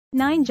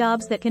9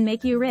 jobs that can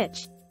make you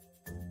rich.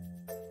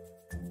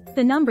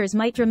 The numbers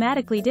might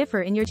dramatically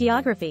differ in your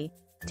geography.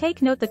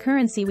 Take note the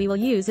currency we will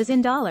use is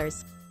in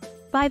dollars.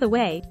 By the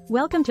way,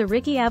 welcome to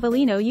Ricky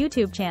Avelino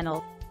YouTube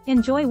channel.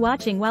 Enjoy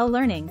watching while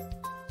learning.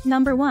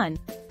 Number 1.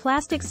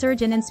 Plastic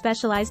surgeon and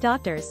specialized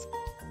doctors.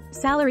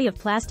 Salary of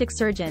plastic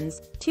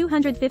surgeons,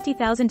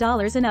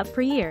 $250,000 and up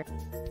per year.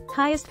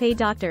 Highest paid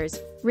doctors,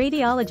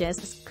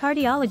 radiologists,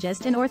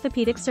 cardiologists and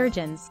orthopedic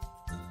surgeons.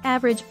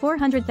 Average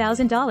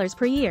 $400,000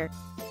 per year.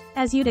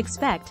 As you'd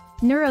expect,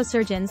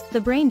 neurosurgeons, the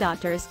brain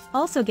doctors,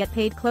 also get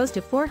paid close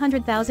to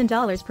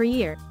 $400,000 per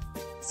year.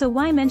 So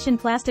why mention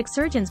plastic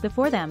surgeons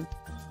before them?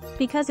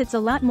 Because it's a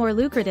lot more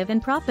lucrative and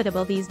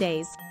profitable these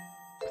days.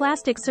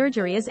 Plastic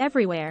surgery is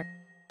everywhere.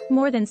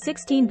 More than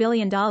 $16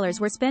 billion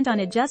were spent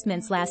on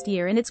adjustments last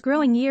year and it's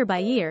growing year by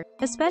year,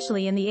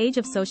 especially in the age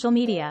of social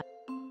media.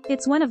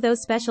 It's one of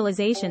those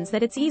specializations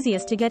that it's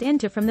easiest to get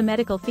into from the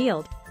medical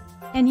field.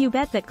 And you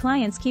bet that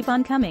clients keep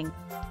on coming.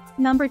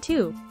 Number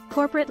 2.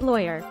 Corporate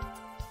lawyer.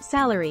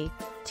 Salary,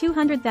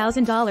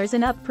 $200,000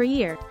 and up per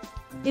year.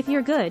 If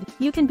you're good,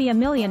 you can be a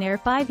millionaire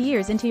 5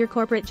 years into your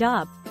corporate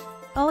job.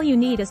 All you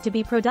need is to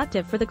be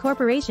productive for the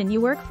corporation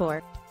you work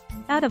for.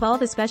 Out of all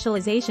the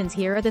specializations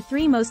here are the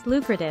 3 most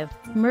lucrative: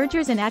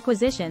 mergers and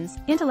acquisitions,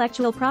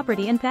 intellectual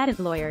property and patent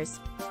lawyers.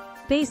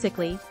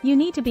 Basically, you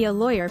need to be a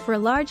lawyer for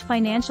a large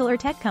financial or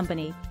tech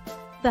company.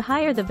 The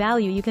higher the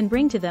value you can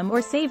bring to them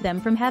or save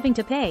them from having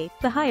to pay,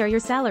 the higher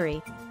your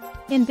salary.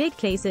 In big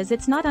cases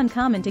it's not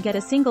uncommon to get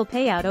a single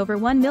payout over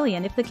 $1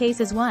 million if the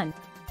case is won.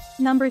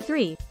 Number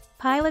 3.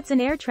 Pilots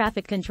and air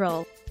traffic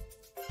control.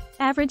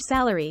 Average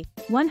salary,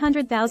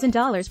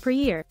 $100,000 per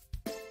year.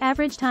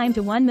 Average time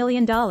to $1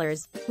 million,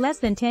 less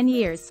than 10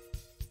 years.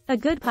 A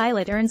good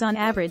pilot earns on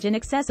average in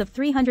excess of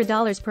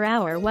 $300 per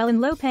hour, while a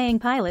low-paying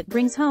pilot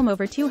brings home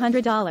over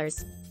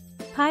 $200.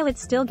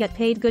 Pilots still get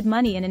paid good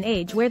money in an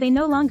age where they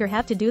no longer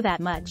have to do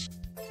that much.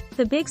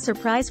 The big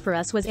surprise for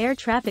us was air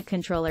traffic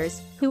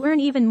controllers, who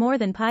earn even more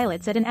than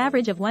pilots at an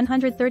average of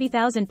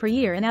 $130,000 per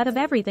year, and out of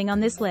everything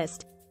on this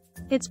list,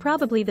 it's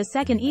probably the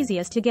second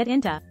easiest to get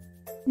into.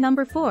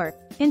 Number 4.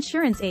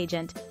 Insurance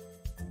agent.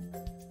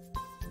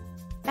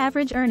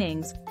 Average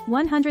earnings,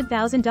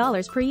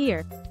 $100,000 per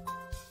year.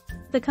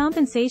 The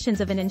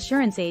compensations of an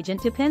insurance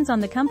agent depends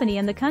on the company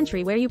and the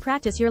country where you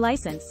practice your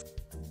license.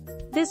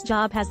 This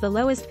job has the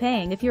lowest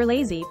paying if you're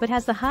lazy, but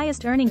has the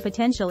highest earning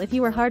potential if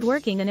you are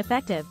hardworking and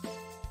effective.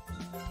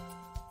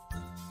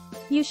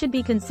 You should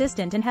be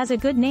consistent and has a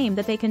good name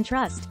that they can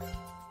trust.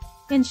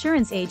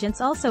 Insurance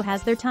agents also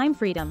has their time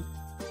freedom.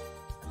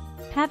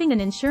 Having an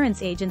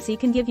insurance agency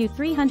can give you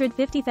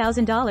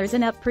 $350,000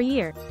 and up per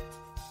year.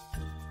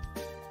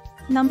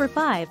 Number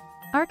 5.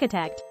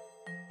 Architect.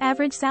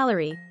 Average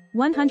salary,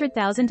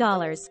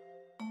 $100,000.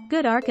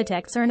 Good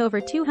architects earn over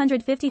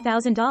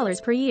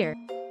 $250,000 per year.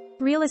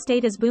 Real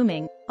estate is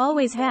booming,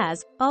 always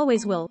has,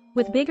 always will,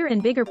 with bigger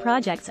and bigger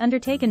projects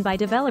undertaken by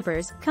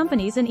developers,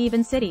 companies and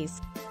even cities.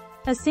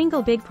 A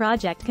single big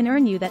project can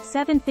earn you that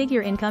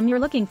 7-figure income you're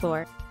looking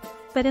for.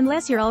 But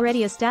unless you're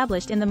already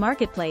established in the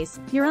marketplace,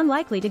 you're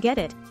unlikely to get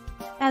it.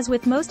 As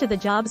with most of the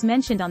jobs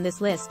mentioned on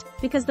this list,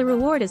 because the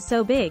reward is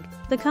so big,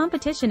 the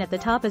competition at the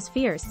top is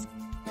fierce.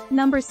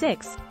 Number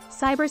 6.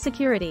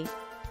 Cybersecurity.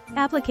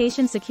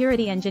 Application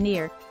security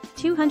engineer,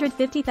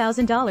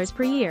 $250,000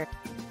 per year.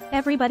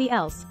 Everybody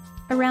else,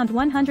 around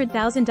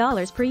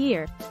 $100,000 per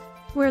year.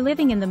 We're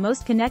living in the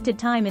most connected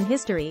time in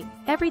history.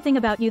 Everything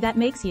about you that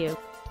makes you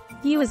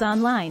is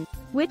online,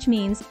 which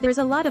means there's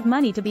a lot of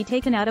money to be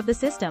taken out of the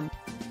system.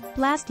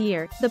 Last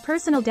year, the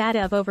personal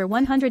data of over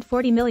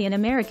 140 million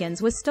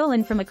Americans was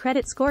stolen from a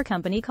credit score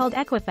company called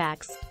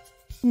Equifax.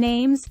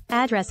 Names,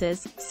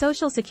 addresses,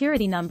 social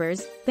security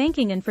numbers,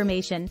 banking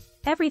information,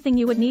 everything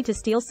you would need to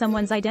steal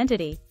someone's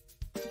identity.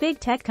 Big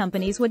tech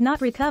companies would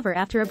not recover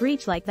after a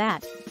breach like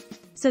that.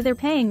 So they're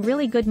paying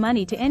really good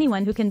money to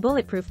anyone who can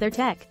bulletproof their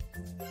tech.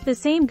 The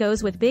same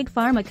goes with big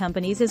pharma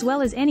companies as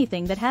well as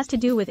anything that has to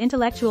do with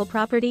intellectual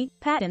property,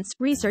 patents,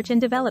 research and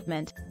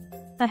development.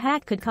 A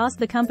hack could cost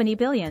the company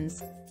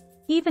billions.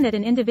 Even at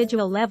an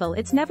individual level,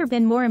 it's never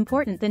been more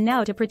important than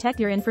now to protect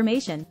your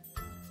information.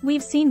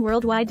 We've seen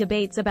worldwide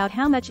debates about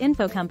how much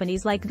info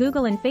companies like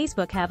Google and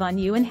Facebook have on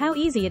you and how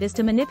easy it is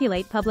to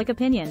manipulate public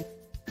opinion.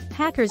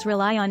 Hackers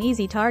rely on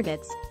easy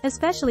targets,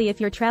 especially if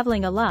you're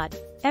traveling a lot.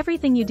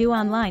 Everything you do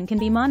online can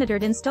be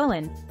monitored and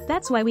stolen.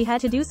 That's why we had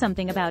to do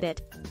something about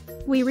it.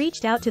 We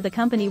reached out to the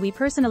company we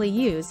personally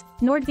use,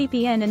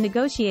 NordVPN, and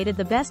negotiated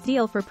the best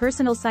deal for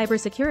personal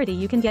cybersecurity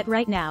you can get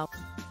right now.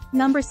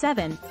 Number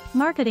 7.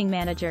 Marketing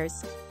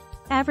managers.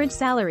 Average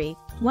salary,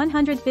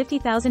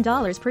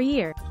 $150,000 per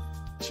year.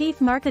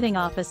 Chief Marketing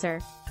Officer.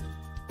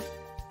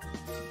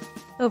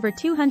 Over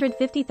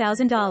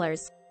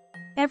 $250,000.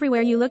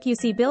 Everywhere you look you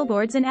see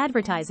billboards and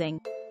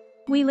advertising.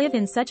 We live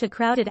in such a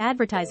crowded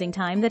advertising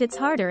time that it's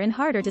harder and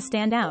harder to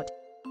stand out.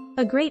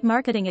 A great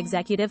marketing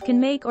executive can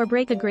make or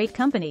break a great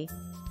company.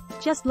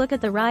 Just look at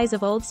the rise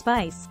of Old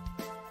Spice.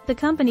 The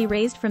company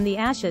raised from the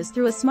ashes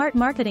through a smart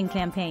marketing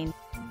campaign.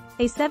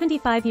 A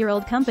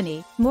 75-year-old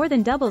company, more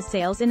than doubles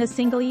sales in a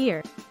single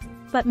year.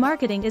 But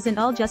marketing isn't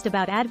all just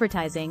about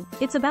advertising,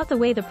 it's about the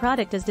way the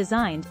product is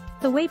designed,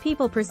 the way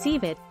people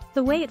perceive it,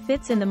 the way it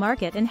fits in the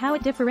market and how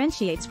it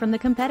differentiates from the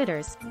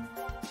competitors.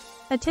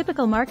 A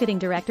typical marketing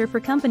director for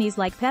companies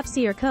like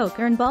Pepsi or Coke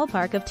earn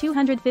ballpark of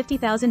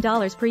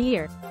 $250,000 per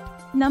year.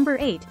 Number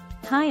 8.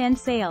 High-end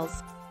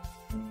sales.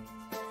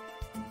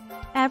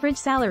 Average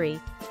salary,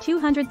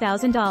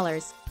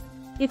 $200,000.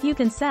 If you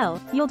can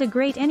sell, you'll do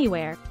great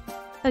anywhere.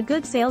 A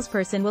good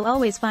salesperson will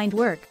always find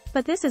work,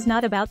 but this is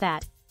not about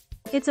that.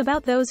 It's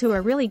about those who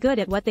are really good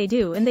at what they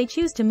do and they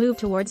choose to move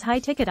towards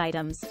high-ticket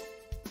items.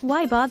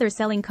 Why bother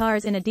selling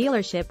cars in a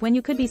dealership when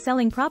you could be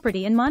selling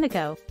property in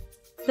Monaco?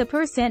 The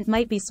percent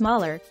might be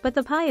smaller, but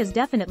the pie is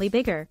definitely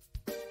bigger.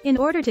 In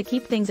order to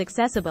keep things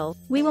accessible,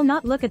 we will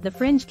not look at the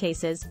fringe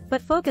cases,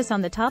 but focus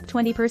on the top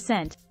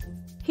 20%.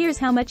 Here's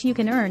how much you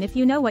can earn if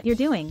you know what you're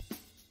doing.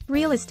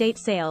 Real estate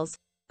sales.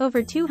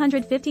 Over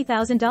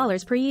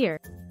 $250,000 per year.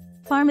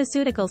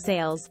 Pharmaceutical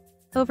sales.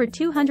 Over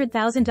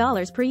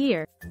 $200,000 per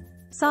year.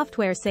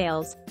 Software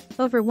sales.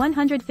 Over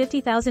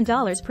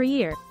 $150,000 per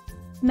year.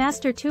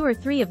 Master 2 or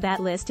 3 of that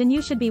list and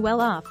you should be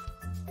well off.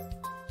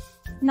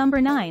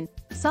 Number 9.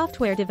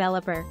 Software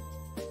developer.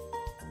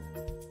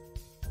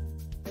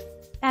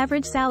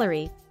 Average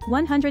salary,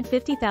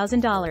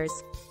 $150,000.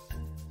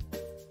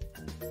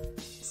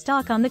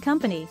 Stock on the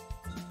company.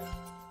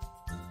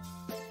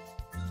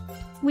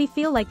 We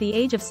feel like the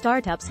age of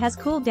startups has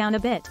cooled down a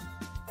bit.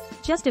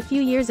 Just a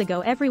few years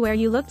ago everywhere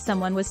you looked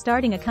someone was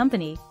starting a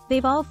company,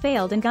 they've all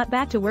failed and got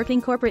back to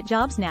working corporate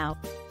jobs now.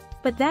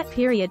 But that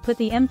period put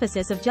the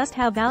emphasis of just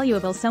how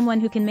valuable someone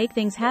who can make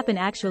things happen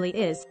actually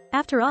is.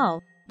 After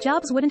all,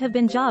 jobs wouldn't have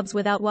been jobs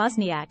without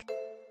Wozniak.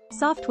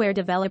 Software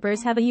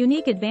developers have a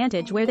unique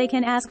advantage where they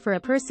can ask for a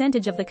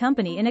percentage of the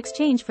company in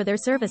exchange for their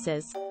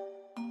services.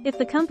 If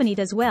the company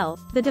does well,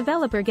 the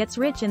developer gets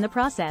rich in the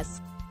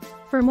process.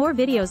 For more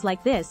videos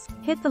like this,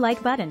 hit the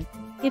like button.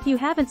 If you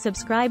haven't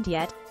subscribed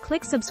yet,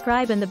 click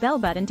subscribe and the bell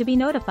button to be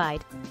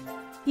notified.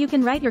 You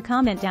can write your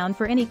comment down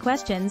for any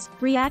questions,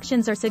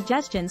 reactions or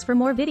suggestions for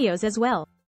more videos as well.